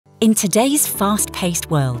In today's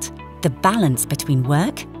fast-paced world, the balance between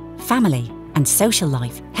work, family, and social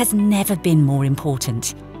life has never been more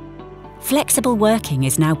important. Flexible working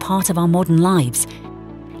is now part of our modern lives,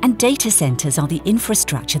 and data centres are the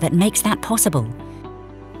infrastructure that makes that possible.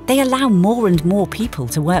 They allow more and more people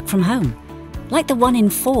to work from home, like the 1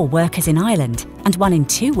 in 4 workers in Ireland and 1 in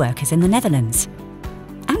 2 workers in the Netherlands.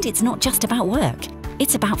 And it's not just about work,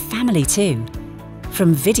 it's about family too.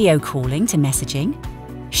 From video calling to messaging,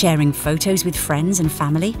 sharing photos with friends and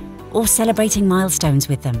family, or celebrating milestones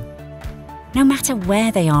with them. No matter where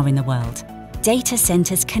they are in the world, data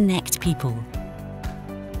centres connect people.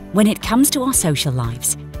 When it comes to our social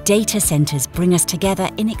lives, data centres bring us together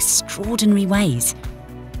in extraordinary ways,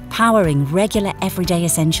 powering regular everyday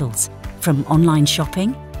essentials, from online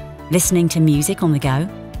shopping, listening to music on the go,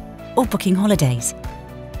 or booking holidays.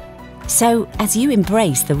 So, as you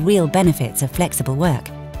embrace the real benefits of flexible work,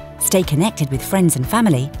 stay connected with friends and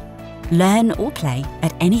family, learn or play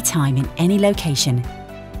at any time in any location,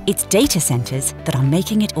 it's data centres that are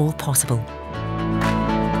making it all possible.